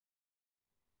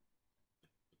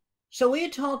So we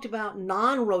had talked about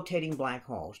non-rotating black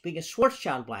holes being a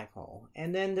Schwarzschild black hole,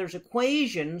 and then there's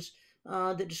equations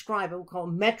that describe it. We call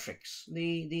metrics.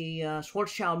 The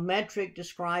Schwarzschild metric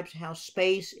describes how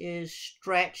space is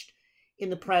stretched in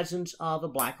the presence of a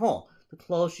black hole. The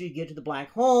closer you get to the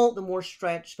black hole, the more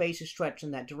space is stretched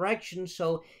in that direction.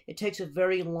 So it takes a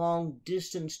very long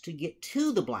distance to get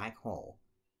to the black hole.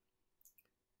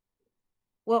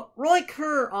 Well, Roy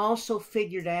Kerr also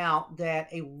figured out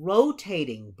that a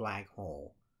rotating black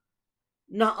hole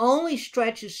not only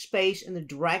stretches space in the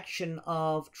direction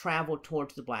of travel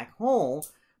towards the black hole,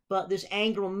 but this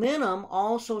angular momentum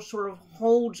also sort of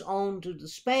holds on to the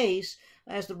space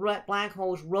as the black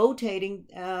hole is rotating,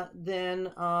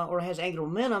 or has angular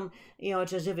momentum.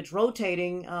 It's as if it's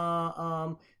rotating.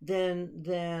 Though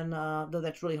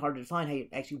that's really hard to define how you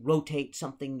actually rotate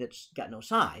something that's got no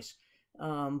size.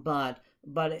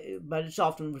 But it's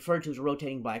often referred to as a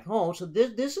rotating black hole. So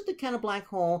this is the kind of black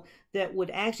hole that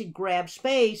would actually grab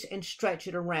space and stretch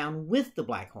it around with the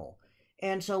black hole.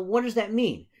 And so what does that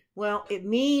mean? Well, it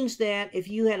means that if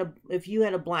you had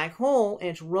a black hole and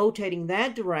it's rotating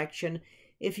that direction,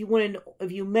 if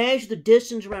you measure the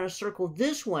distance around a circle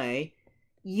this way,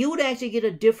 you would actually get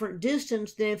a different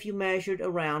distance than if you measured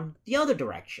around the other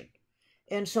direction.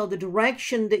 And so the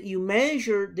direction that you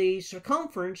measure the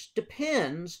circumference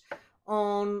depends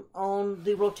on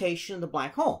the rotation of the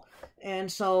black hole.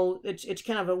 And so it's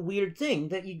kind of a weird thing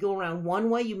that you go around one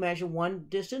way, you measure one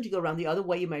distance, you go around the other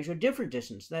way, you measure a different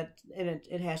distance. And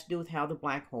it has to do with how the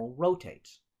black hole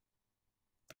rotates.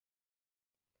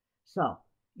 So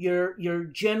your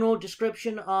general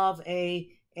description of the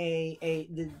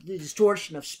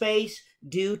distortion of space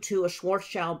due to a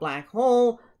Schwarzschild black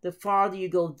hole. The farther you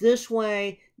go this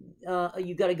way,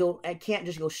 you got to go. I can't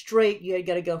just go straight. You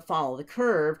got to go follow the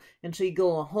curve, and so you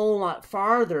go a whole lot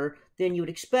farther than you would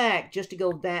expect. Just to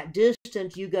go that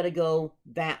distance, you got to go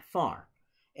that far,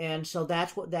 and so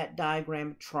that's what that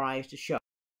diagram tries to show.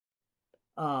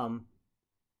 The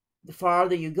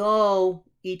farther you go,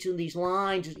 each of these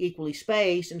lines is equally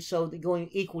spaced, and so the going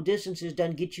equal distances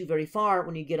doesn't get you very far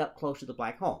when you get up close to the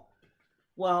black hole.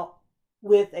 Well,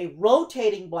 with a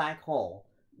rotating black hole,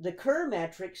 the Kerr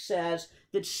metric says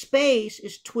that space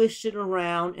is twisted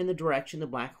around in the direction of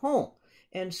the black hole.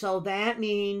 And so that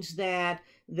means that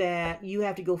you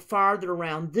have to go farther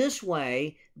around this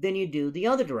way than you do the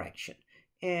other direction.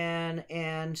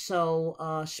 And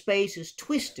so space is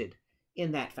twisted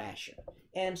in that fashion.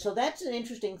 And so that's an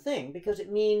interesting thing, because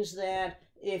it means that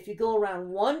if you go around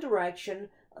one direction,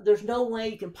 there's no way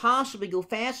you can possibly go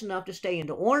fast enough to stay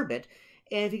into orbit.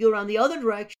 And if you go around the other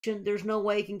direction, there's no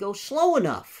way you can go slow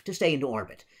enough to stay into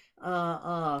orbit.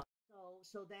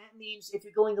 So that means if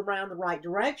you're going around the right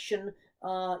direction,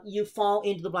 you fall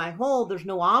into the black hole. There's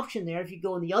no option there. If you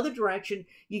go in the other direction,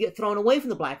 you get thrown away from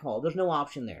the black hole. There's no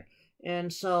option there.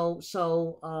 And so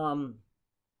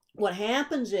what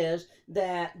happens is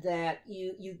that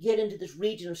you get into this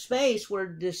region of space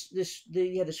where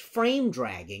you have this frame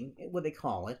dragging, what they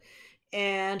call it,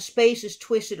 and space is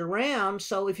twisted around.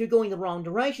 So if you're going the wrong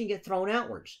direction, you get thrown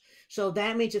outwards. So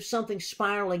that means if something's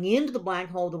spiraling into the black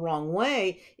hole the wrong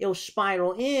way, it'll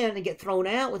spiral in and get thrown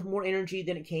out with more energy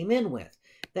than it came in with.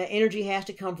 That energy has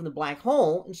to come from the black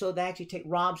hole, and so that actually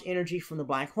robs energy from the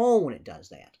black hole when it does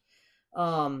that.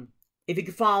 If you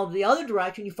can follow the other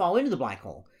direction, you fall into the black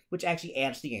hole, which actually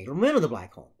adds to the angular momentum of the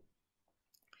black hole.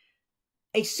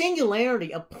 A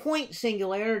singularity, a point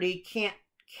singularity, can't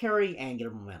carry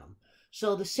angular momentum.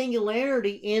 So the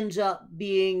singularity ends up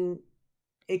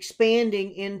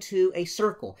expanding into a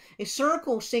circle. A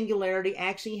circle singularity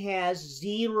actually has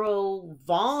zero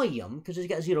volume because it's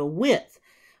got zero width.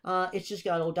 It's just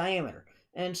got a diameter.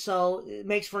 And so it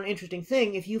makes for an interesting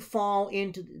thing. If you fall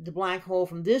into the black hole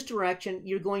from this direction,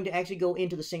 you're going to actually go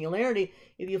into the singularity.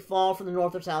 If you fall from the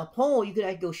north or south pole, you could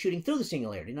actually go shooting through the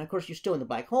singularity. Now, of course, you're still in the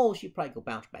black hole, so you probably go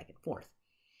bounce back and forth.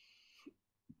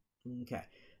 Okay.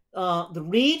 The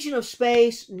region of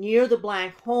space near the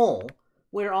black hole,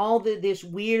 where all this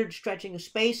weird stretching of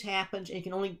space happens and you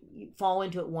can only fall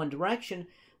into it one direction,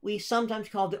 we sometimes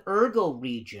call the ergo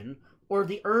region or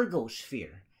the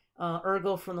ergosphere.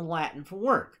 Ergo from the Latin for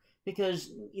work. Because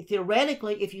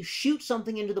theoretically, if you shoot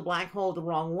something into the black hole the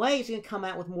wrong way, it's going to come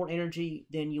out with more energy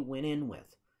than you went in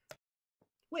with.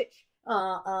 Which,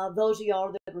 those of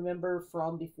y'all that remember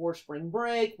from before spring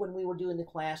break, when we were doing the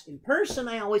class in person,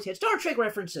 I always had Star Trek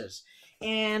references.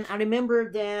 And I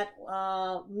remember that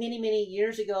many, many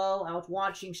years ago, I was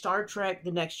watching Star Trek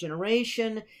The Next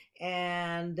Generation,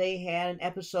 and they had an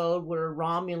episode where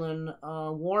Romulan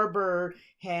Warbird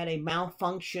had a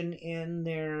malfunction in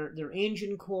their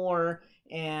engine core,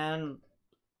 and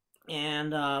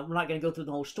And we're not going to go through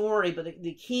the whole story, but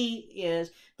the key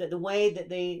is that the way that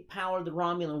they powered the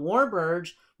Romulan warbirds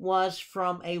was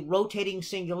from a rotating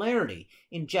singularity,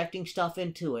 injecting stuff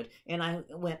into it. And I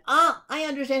went, I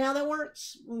understand how that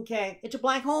works. Okay, it's a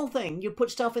black hole thing. You put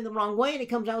stuff in the wrong way and it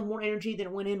comes out with more energy than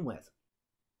it went in with.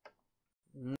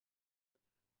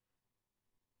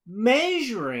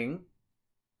 Measuring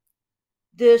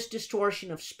this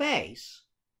distortion of space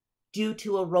due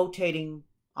to a rotating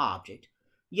object.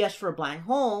 Yes, for a black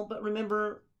hole, but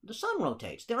remember, the sun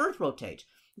rotates, the Earth rotates.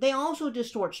 They also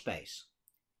distort space.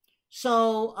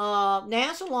 So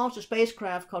NASA launched a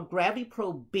spacecraft called Gravity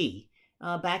Probe B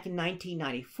back in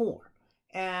 1994.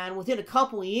 And within a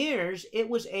couple of years, it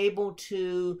was able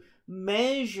to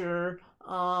measure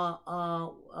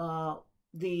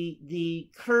the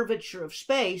curvature of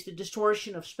space, the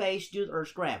distortion of space due to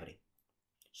Earth's gravity.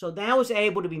 So that was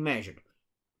able to be measured.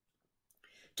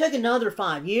 Took another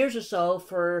 5 years or so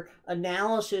for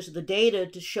analysis of the data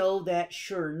to show that,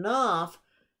 sure enough,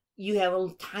 you have a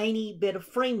tiny bit of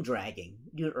frame dragging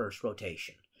due to Earth's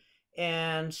rotation.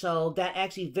 And so that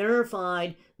actually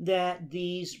verified that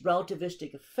these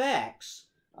relativistic effects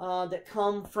that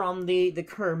come from the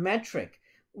Kerr metric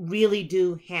really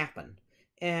do happen.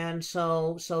 And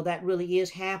so that really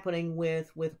is happening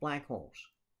with black holes.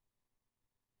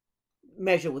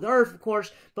 Measure with Earth, of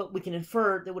course, but we can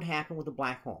infer that would happen with a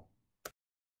black hole.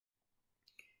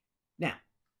 Now,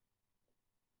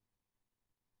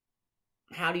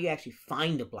 how do you actually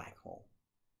find a black hole?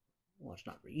 Well, it's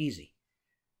not very easy.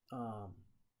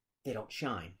 They don't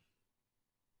shine.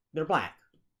 They're black.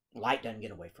 Light doesn't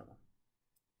get away from them.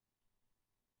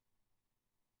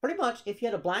 Pretty much, if you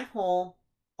had a black hole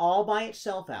all by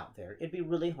itself out there, it'd be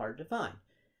really hard to find.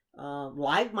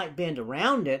 Light might bend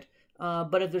around it,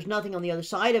 but if there's nothing on the other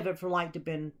side of it for light to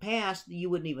bend past, you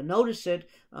wouldn't even notice it.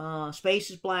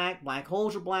 Space is black, black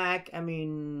holes are black. I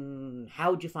mean,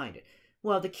 how would you find it?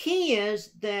 Well, the key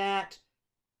is that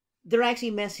they're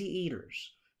actually messy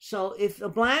eaters. So if a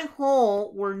black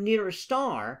hole were near a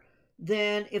star,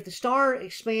 then if the star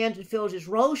expands and fills its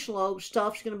Roche lobe,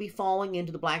 stuff's going to be falling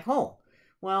into the black hole.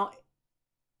 Well,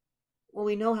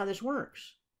 we know how this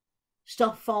works.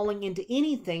 Stuff falling into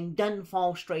anything doesn't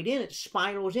fall straight in. It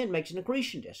spirals in, makes an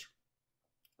accretion disk.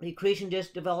 The accretion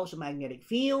disk develops a magnetic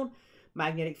field.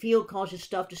 Magnetic field causes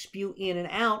stuff to spew in and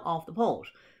out off the poles.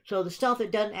 So the stuff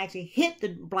that doesn't actually hit the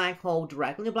black hole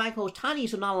directly, the black hole is tiny,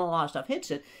 so not a lot of stuff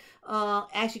hits it,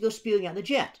 actually goes spewing out the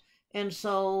jet. And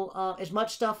so as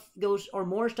much stuff goes, or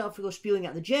more stuff goes spewing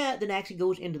out the jet than actually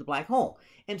goes into the black hole.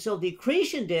 And so the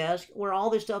accretion disk, where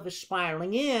all this stuff is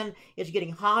spiraling in, is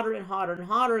getting hotter and hotter and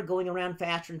hotter, going around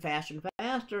faster and faster and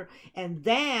faster, and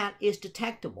that is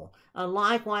detectable.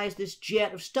 Likewise, this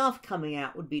jet of stuff coming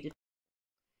out would be detectable.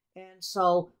 And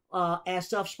so as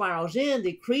stuff spirals in,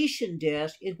 the accretion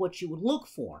disk is what you would look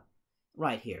for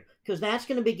right here, because that's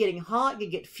going to be getting hot. You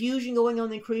get fusion going on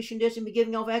the accretion disk and be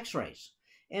giving off X-rays.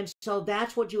 And so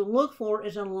that's what you look for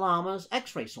is a Lama's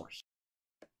X-ray source.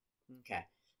 Okay.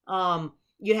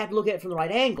 You have to look at it from the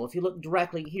right angle. If you look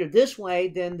directly here this way,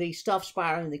 then the stuff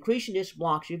spiraling in the accretion disk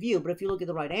blocks your view. But if you look at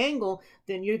the right angle,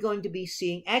 then you're going to be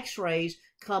seeing X-rays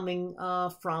coming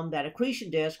from that accretion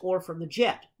disk or from the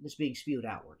jet that's being spewed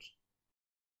outwards.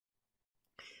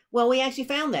 Well, we actually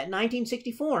found that in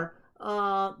 1964.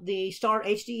 The star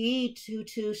HDE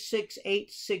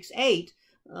 226868.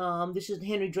 This is the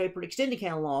Henry Draper Extended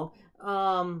Catalog.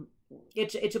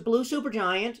 It's a blue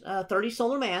supergiant, 30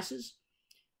 solar masses.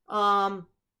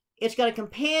 It's got a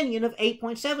companion of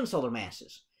 8.7 solar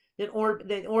masses that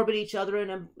orbit each other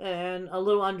in a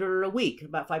little under a week,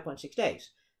 about 5.6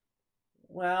 days.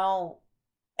 Well,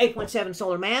 8.7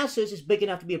 solar masses is big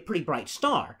enough to be a pretty bright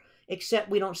star,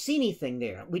 except we don't see anything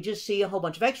there. We just see a whole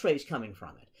bunch of X-rays coming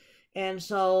from it. And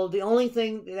so the only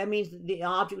thing, that means the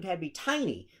object would have to be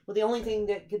tiny. Well, the only thing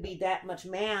that could be that much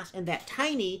mass and that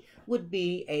tiny would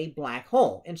be a black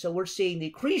hole. And so we're seeing the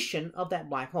accretion of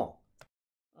that black hole.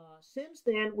 Since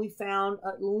then, we found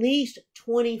at least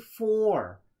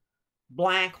 24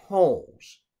 black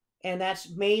holes. And that's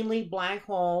mainly black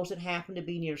holes that happen to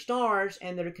be near stars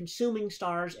and that are consuming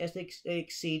stars as they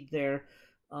exceed their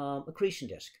accretion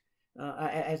disk.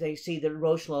 As they see the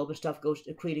Roche lobe and stuff goes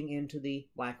accreting into the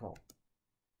black hole.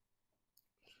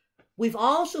 We've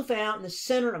also found in the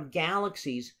center of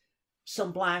galaxies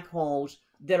some black holes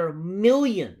that are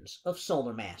millions of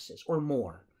solar masses or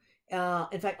more.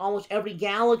 In fact, almost every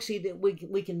galaxy that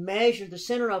we can measure, the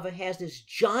center of it has this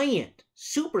giant,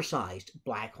 supersized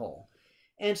black hole.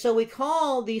 And so we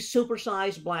call these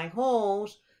supersized black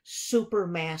holes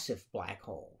supermassive black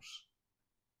holes.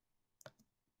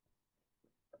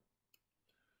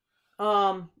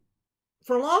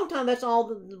 for a long time, that's all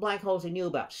the black holes they knew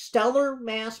about. Stellar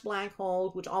mass black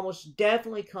holes, which almost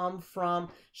definitely come from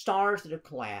stars that have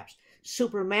collapsed.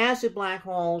 Supermassive black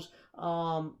holes,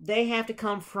 they have to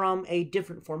come from a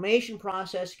different formation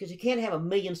process because you can't have a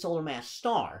million solar mass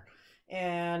star.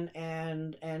 And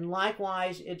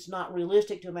likewise, it's not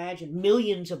realistic to imagine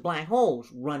millions of black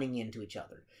holes running into each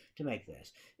other to make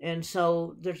this. And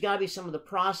so there's got to be some of the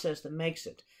process that makes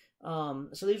it.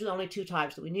 So these are the only two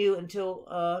types that we knew until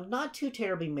not too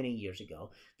terribly many years ago.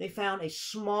 They found a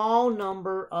small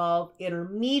number of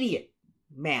intermediate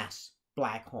mass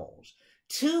black holes.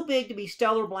 Too big to be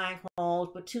stellar black holes,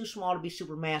 but too small to be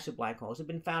supermassive black holes. They've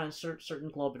been found in certain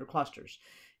globular clusters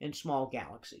in small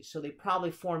galaxies. So they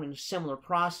probably form in a similar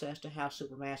process to how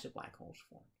supermassive black holes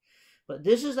form. But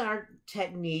this is our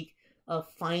technique of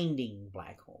finding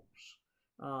black holes.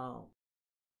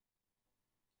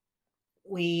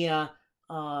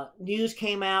 News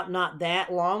came out not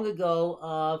that long ago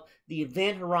of the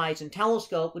Event Horizon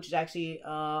Telescope, which is actually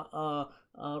a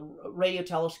radio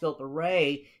telescope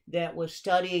array that was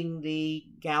studying the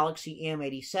galaxy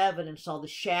M87 and saw the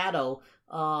shadow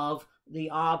of the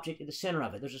object at the center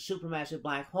of it. There's a supermassive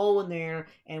black hole in there,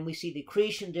 and we see the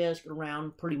accretion disk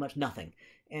around pretty much nothing.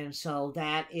 And so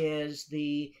that is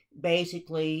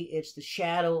basically it's the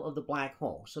shadow of the black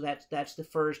hole. So that's the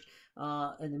first,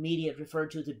 in the media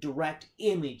referred to the direct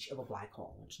image of a black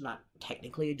hole. It's not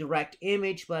technically a direct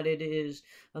image, but it is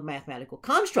a mathematical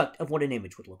construct of what an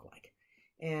image would look like.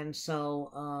 And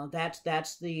so that's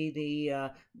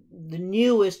the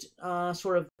newest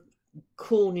sort of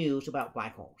cool news about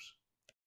black holes.